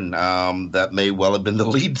 And again, that may well have been the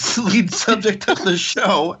lead subject of the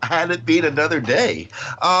show had it been another day.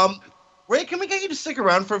 Ray, can we get you to stick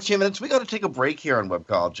around for a few minutes? We got to take a break here on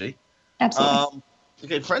Webcology. Absolutely.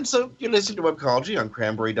 Okay, friends, so you're listening to Webcology on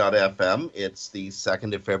Cranberry.fm. It's the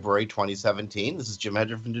 2nd of February, 2017. This is Jim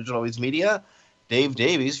Hedger from Digital Always Media. Dave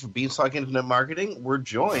Davies from Beanstalk Internet Marketing. We're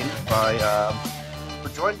joined by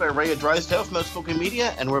Rhea Drysdale from Outspoken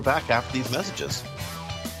Media, and we're back after these messages.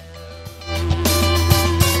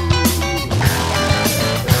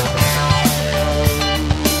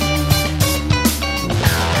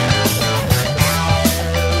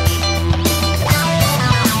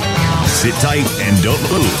 Sit tight and don't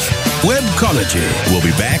move. Webcology. We'll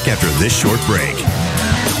be back after this short break.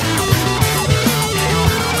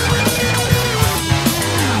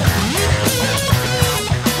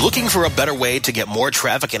 Looking for a better way to get more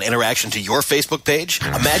traffic and interaction to your Facebook page?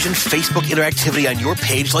 Imagine Facebook interactivity on your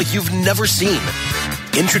page like you've never seen.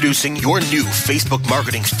 Introducing your new Facebook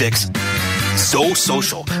marketing fix, Zo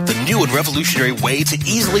Social, the new and revolutionary way to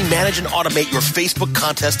easily manage and automate your Facebook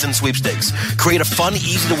contests and sweepstakes. Create a fun,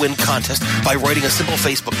 easy-to-win contest by writing a simple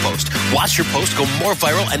Facebook post. Watch your post go more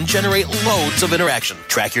viral and generate loads of interaction.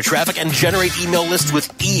 Track your traffic and generate email lists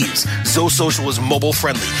with ease. Zo Social is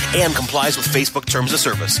mobile-friendly and complies with Facebook Terms of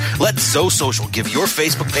Service. Let Zo Social give your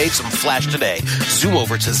Facebook page some flash today. Zoom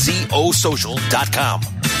over to zosocial.com.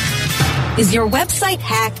 Is your website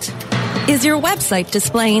hacked? Is your website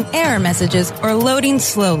displaying error messages or loading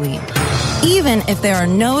slowly? Even if there are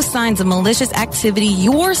no signs of malicious activity,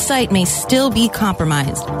 your site may still be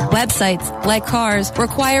compromised. Websites, like cars,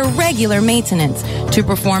 require regular maintenance to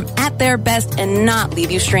perform at their best and not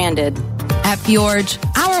leave you stranded. At Fjorge,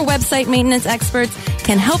 our website maintenance experts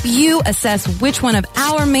can help you assess which one of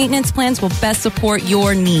our maintenance plans will best support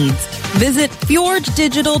your needs. Visit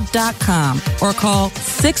fjorgedigital.com or call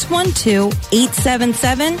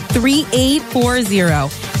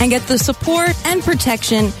 612-877-3840 and get the support and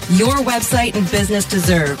protection your website and business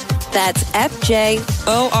deserve. That's FJORGE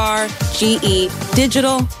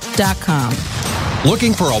digital.com.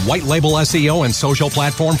 Looking for a white label SEO and social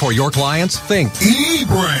platform for your clients? Think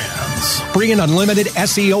eBrands. Free and unlimited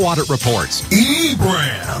SEO audit reports.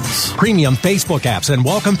 eBrands. Premium Facebook apps and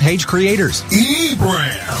welcome page creators.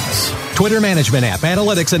 eBrands. Twitter management app,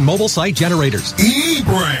 analytics, and mobile site generators.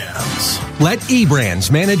 eBrands. Let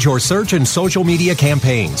eBrands manage your search and social media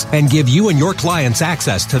campaigns and give you and your clients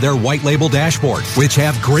access to their white label dashboard, which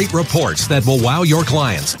have great reports that will wow your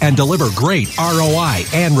clients and deliver great ROI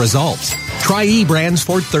and results. Try eBrands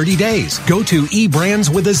for 30 days. Go to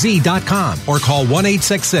eBrandsWithAZ.com or call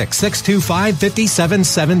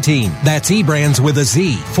 1-866-625-5717. That's eBrands with a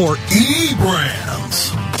Z for eBrands.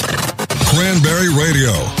 Cranberry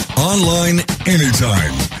Radio. Online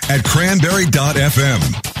anytime at cranberry.fm.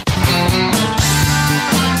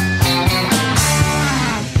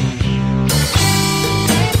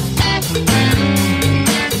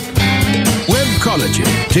 Webcology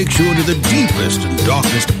takes you into the deepest and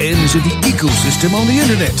darkest ends of the ecosystem on the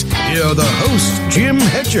internet. Here are the hosts, Jim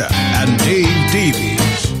Hedger and Dave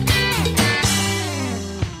Davies.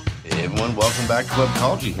 Hey everyone, welcome back to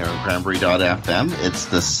Webcology here on Cranberry.fm. It's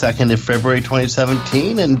the 2nd of February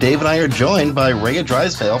 2017, and Dave and I are joined by Rhea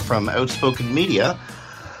Drysdale from Outspoken Media.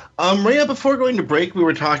 Rhea, before going to break, we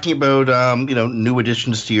were talking about new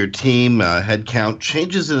additions to your team, headcount,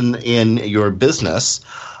 changes in your business.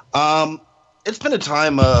 It's been a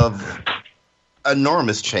time of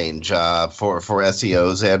enormous change for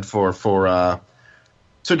SEOs and for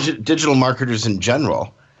digital marketers in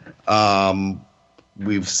general.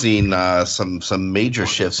 We've seen some major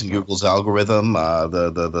shifts in Google's algorithm.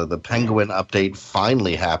 The Penguin update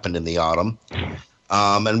finally happened in the autumn.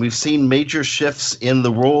 And we've seen major shifts in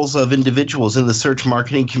the roles of individuals in the search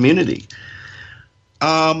marketing community.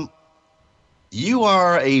 You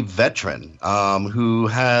are a veteran who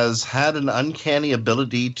has had an uncanny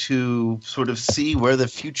ability to sort of see where the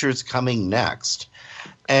future is coming next.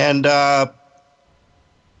 And how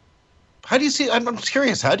How do you see? I'm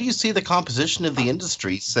curious. How do you see the composition of the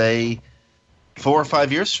industry, say, 4 or 5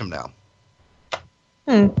 years from now?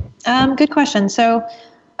 Good question. So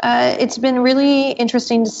it's been really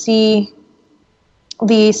interesting to see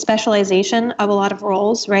the specialization of a lot of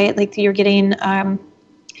roles, right? Like you're getting a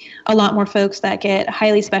lot more folks that get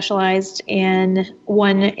highly specialized in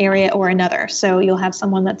one area or another. So you'll have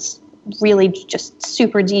someone that's really just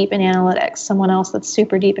super deep in analytics, someone else that's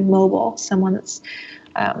super deep in mobile, someone that's,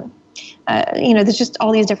 there's just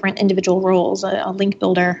all these different individual roles, a link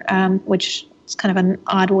builder, which is kind of an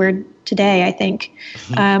odd word today, I think.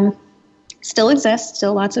 Still exists,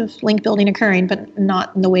 still lots of link building occurring, but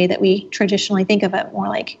not in the way that we traditionally think of it, more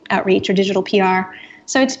like outreach or digital PR.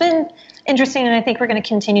 So it's been interesting, and I think we're going to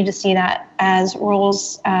continue to see that as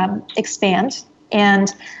roles expand.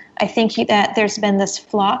 And I think that there's been this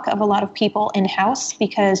flock of a lot of people in-house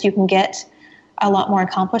because you can get a lot more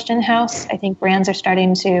accomplished in-house. I think brands are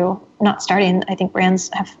I think brands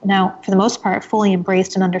have now, for the most part, fully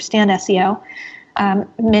embraced and understand SEO.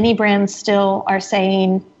 Many brands still are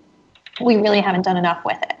saying, we really haven't done enough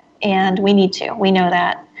with it, and we need to. We know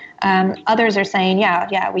that. Others are saying,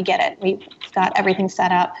 yeah, we get it. We've got everything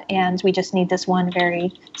set up, and we just need this one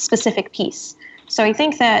very specific piece. So I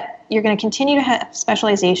think that you're going to continue to have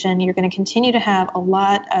specialization. You're going to continue to have a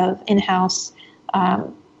lot of in-house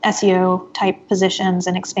SEO type positions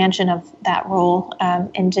and expansion of that role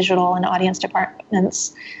in digital and audience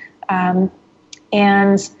departments. And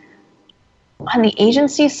on the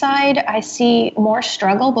agency side, I see more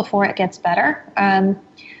struggle before it gets better.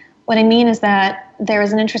 What I mean is that there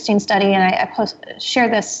was an interesting study, and I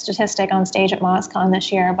shared this statistic on stage at MozCon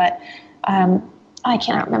this year, but I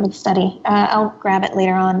cannot remember the study. I'll grab it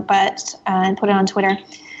later on, and put it on Twitter.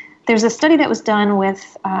 There's a study that was done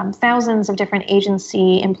with thousands of different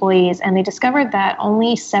agency employees, and they discovered that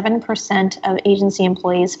only 7% of agency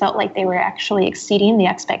employees felt like they were actually exceeding the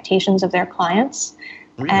expectations of their clients.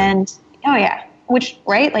 Really? And oh yeah, which,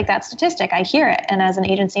 right, like that statistic, I hear it. And as an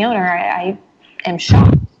agency owner, I am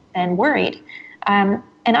shocked and worried. And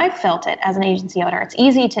I've felt it as an agency owner. It's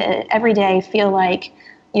easy to every day feel like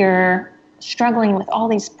you're struggling with all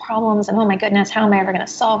these problems and, oh my goodness, how am I ever going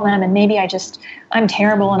to solve them? And maybe I'm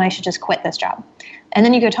terrible and I should just quit this job. And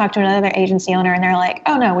then you go talk to another agency owner and they're like,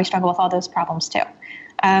 oh no, we struggle with all those problems too.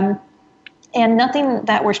 And nothing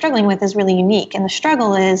that we're struggling with is really unique. And the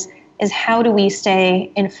struggle is how do we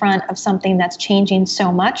stay in front of something that's changing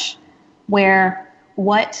so much, where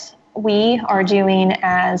what we are doing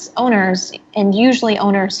as owners, and usually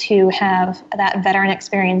owners who have that veteran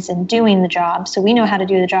experience in doing the job, so we know how to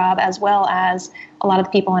do the job as well as a lot of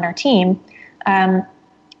the people on our team,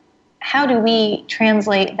 how do we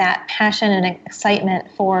translate that passion and excitement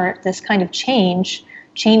for this kind of change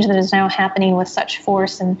that is now happening with such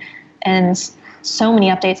force and so many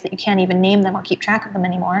updates that you can't even name them or keep track of them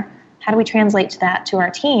anymore? How do we translate that to our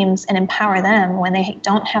teams and empower them when they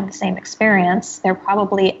don't have the same experience? They're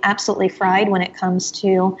probably absolutely fried when it comes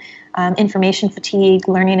to information fatigue,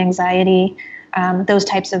 learning anxiety, those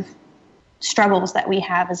types of struggles that we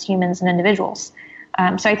have as humans and individuals.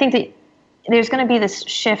 So I think that there's going to be this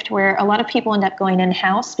shift where a lot of people end up going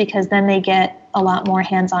in-house because then they get a lot more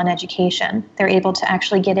hands-on education. They're able to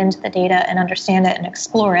actually get into the data and understand it and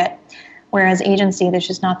explore it, whereas agency, there's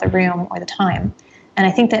just not the room or the time. And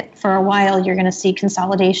I think that for a while, you're going to see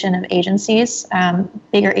consolidation of agencies,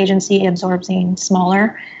 bigger agency absorbing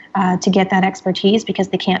smaller to get that expertise because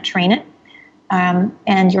they can't train it.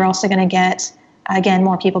 And you're also going to get, again,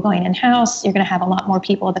 more people going in-house. You're going to have a lot more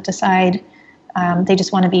people that decide they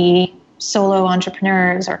just want to be solo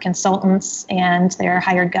entrepreneurs or consultants, and they're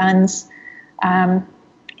hired guns. And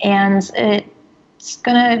it's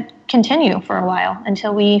going to continue for a while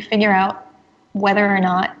until we figure out whether or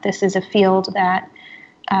not this is a field that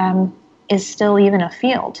is still even a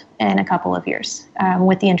field in a couple of years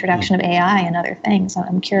with the introduction of AI and other things.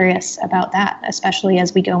 I'm curious about that, especially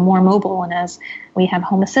as we go more mobile and as we have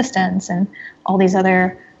home assistants and all these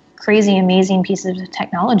other crazy, amazing pieces of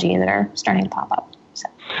technology that are starting to pop up. So.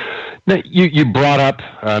 Now, you brought up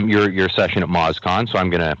your session at MozCon, so I'm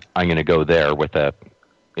gonna go there with a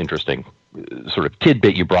interesting sort of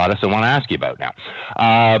tidbit you brought us. I want to ask you about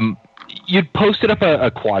now. You'd posted up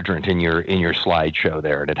a quadrant in your slideshow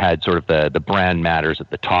there, and it had sort of the brand matters at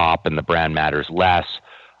the top and the brand matters less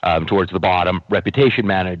towards the bottom. Reputation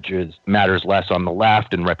matters less on the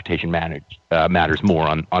left, and reputation matters more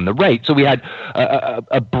on the right. So we had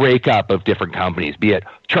a breakup of different companies, be it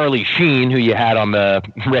Charlie Sheen, who you had on the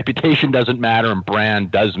reputation doesn't matter and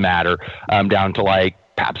brand does matter, down to like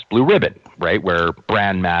Pabst Blue Ribbon, right, where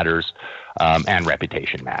brand matters and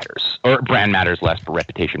reputation matters, or brand matters less, but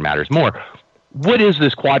reputation matters more. what is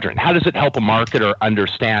this quadrant? How does it help a marketer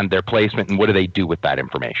understand their placement, and what do they do with that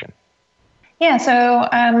information? Yeah, so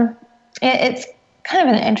it's kind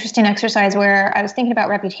of an interesting exercise where I was thinking about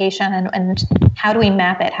reputation and how do we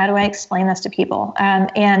map it? How do I explain this to people?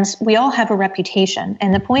 And we all have a reputation.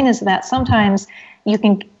 And the point is that sometimes you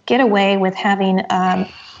can get away with having,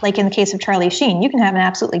 like in the case of Charlie Sheen, you can have an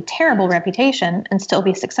absolutely terrible reputation and still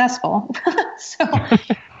be successful. So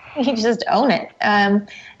you just own it. And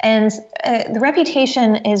the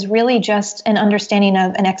reputation is really just an understanding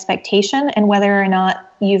of an expectation and whether or not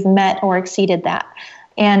you've met or exceeded that.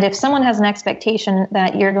 And if someone has an expectation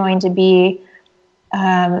that you're going to be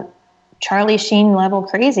Charlie Sheen level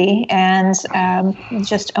crazy and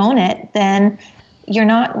just own it, then you're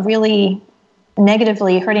not really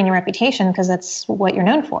negatively hurting your reputation because that's what you're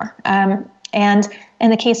known for. And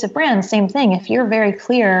in the case of brands, same thing. If you're very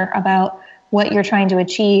clear about what you're trying to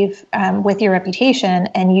achieve with your reputation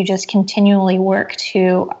and you just continually work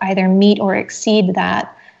to either meet or exceed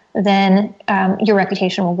that, then your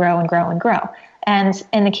reputation will grow and grow and grow. And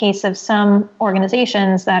in the case of some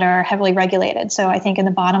organizations that are heavily regulated, so I think in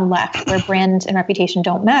the bottom left, where brand and reputation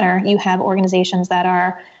don't matter, you have organizations that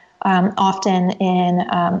are often in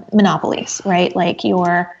monopolies, right? Like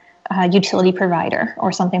your utility provider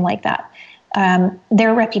or something like that.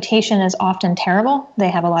 Their reputation is often terrible. They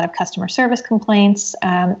have a lot of customer service complaints.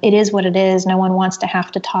 It is what it is. No one wants to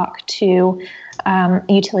have to talk to a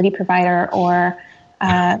utility provider or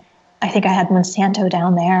I think I had Monsanto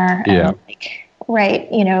down there. Yeah.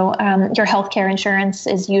 Right. Your healthcare insurance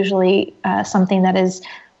is usually something that is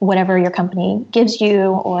whatever your company gives you,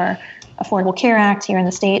 or Affordable Care Act here in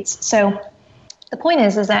the States. So the point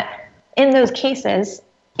is that in those cases,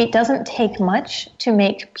 it doesn't take much to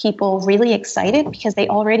make people really excited because they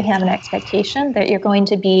already have an expectation that you're going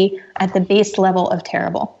to be at the base level of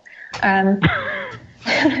terrible.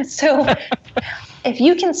 So if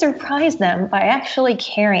you can surprise them by actually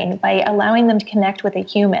caring, by allowing them to connect with a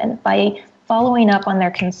human, by following up on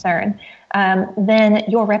their concern, then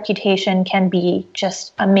your reputation can be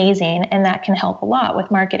just amazing, and that can help a lot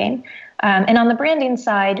with marketing. And on the branding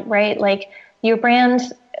side, right, like your brand,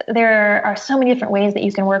 there are so many different ways that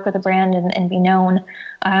you can work with a brand and be known.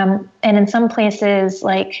 And in some places,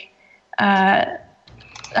 like I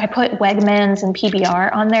put Wegmans and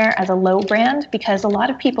PBR on there as a low brand because a lot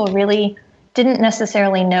of people really didn't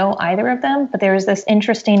necessarily know either of them, but there was this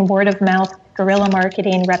interesting word of mouth guerrilla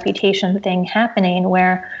marketing reputation thing happening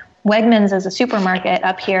where Wegmans is a supermarket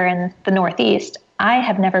up here in the Northeast. I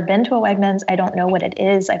have never been to a Wegmans. I don't know what it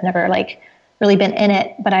is. I've never really been in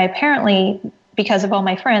it, but I apparently, because of all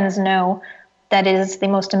my friends, know that it is the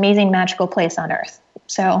most amazing, magical place on earth.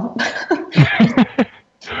 So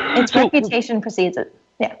its reputation precedes it.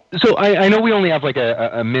 Yeah. So I know we only have like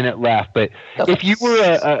a minute left, but if you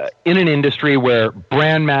were in an industry where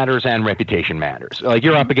brand matters and reputation matters, like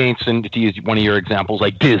you're up against, and to use one of your examples,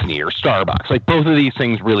 like Disney or Starbucks, like both of these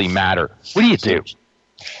things really matter. What do you do?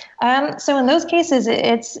 So in those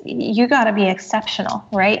cases, you got to be exceptional,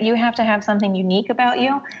 right? You have to have something unique about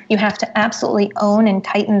you. You have to absolutely own and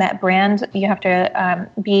tighten that brand. You have to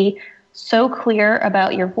be so clear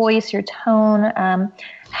about your voice, your tone,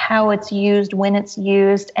 how it's used, when it's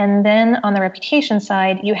used. And then on the reputation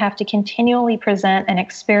side, you have to continually present an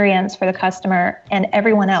experience for the customer and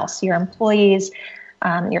everyone else, your employees,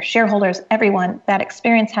 your shareholders, everyone. That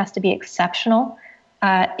experience has to be exceptional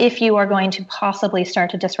if you are going to possibly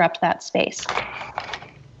start to disrupt that space.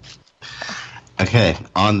 Okay,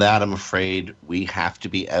 on that, I'm afraid we have to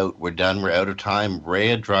be out. We're done. We're out of time.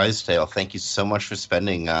 Rhea Drysdale, thank you so much for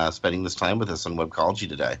spending this time with us on Webcology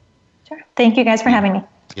today. Sure. Thank you guys for having me.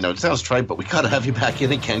 It sounds trite, but we got to have you back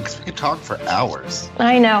in again because we could talk for hours.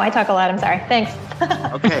 I know. I talk a lot. I'm sorry. Thanks.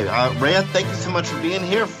 Okay, Rhea, thank you so much for being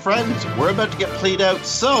here. Friends, we're about to get played out.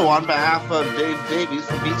 So, on behalf of Dave Davies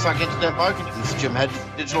from Beanstalk Internet Marketing, this is Jim Hedges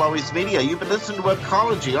from Digital Always Media. You've been listening to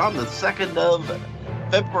Webcology on the 2nd of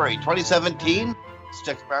February 2017.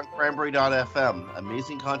 Stick around Cranberry.fm.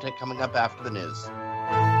 Amazing content coming up after the news.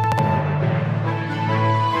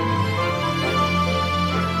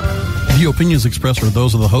 The opinions expressed are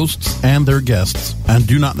those of the hosts and their guests and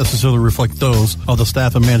do not necessarily reflect those of the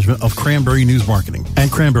staff and management of Cranberry News Marketing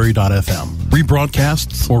and Cranberry.fm.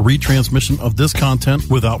 Rebroadcasts or retransmission of this content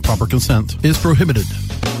without proper consent is prohibited.